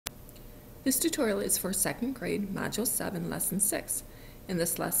This tutorial is for 2nd grade, Module 7, Lesson 6. In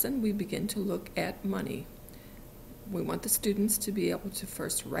this lesson, we begin to look at money. We want the students to be able to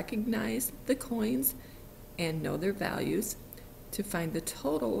first recognize the coins and know their values. To find the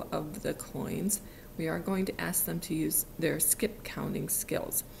total of the coins, we are going to ask them to use their skip counting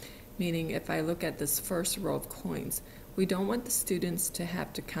skills. Meaning, if I look at this first row of coins, we don't want the students to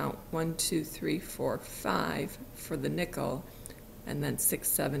have to count 1, 2, 3, 4, 5 for the nickel, and then 6,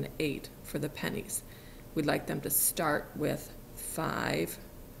 7, 8 for the pennies. We'd like them to start with 5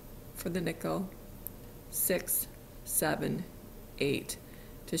 for the nickel, 6, 7, 8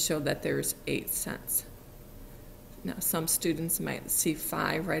 to show that there's 8 cents. Now some students might see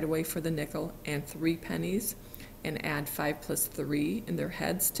 5 right away for the nickel and 3 pennies and add 5 plus 3 in their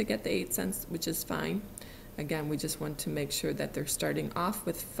heads to get the 8 cents, which is fine. Again, we just want to make sure that they're starting off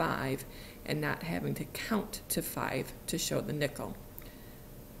with 5 and not having to count to 5 to show the nickel.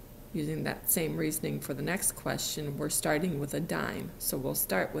 Using that same reasoning for the next question, we're starting with a dime. So we'll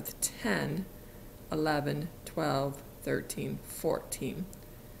start with 10, 11, 12, 13, 14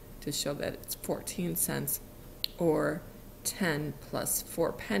 to show that it's 14 cents, or 10 plus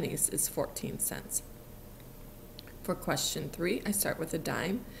 4 pennies is 14 cents. For question 3, I start with a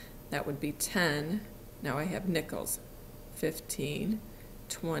dime. That would be 10. Now I have nickels, 15,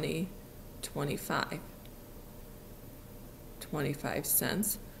 20, 25. 25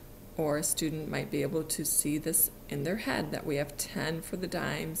 cents. Or a student might be able to see this in their head that we have 10 for the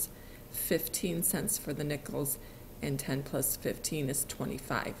dimes, 15 cents for the nickels, and 10 plus 15 is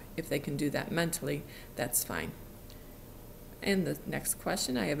 25. If they can do that mentally, that's fine. In the next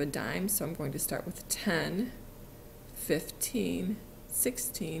question, I have a dime, so I'm going to start with 10, 15,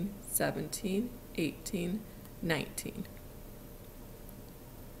 16, 17, 18, 19.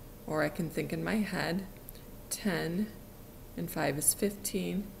 Or I can think in my head, 10 and 5 is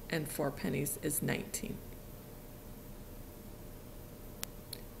 15, and 4 pennies is 19.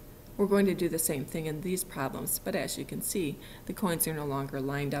 We're going to do the same thing in these problems, but as you can see, the coins are no longer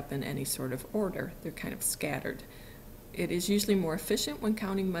lined up in any sort of order. They're kind of scattered. It is usually more efficient when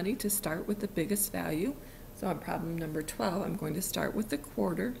counting money to start with the biggest value. So on problem number 12, I'm going to start with the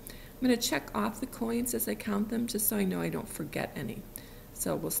quarter. I'm going to check off the coins as I count them, just so I know I don't forget any.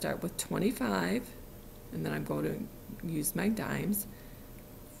 So we'll start with 25, and then I'm going to use my dimes.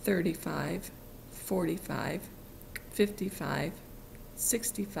 35, 45, 55,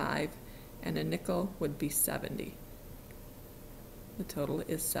 65, and a nickel would be 70. The total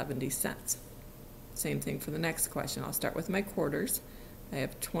is 70 cents. Same thing for the next question. I'll start with my quarters. I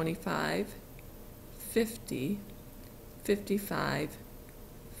have 25, 50, 55,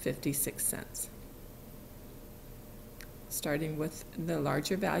 56 cents. Starting with the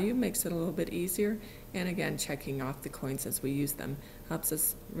larger value makes it a little bit easier, and again, checking off the coins as we use them helps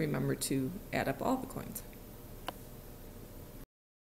us remember to add up all the coins.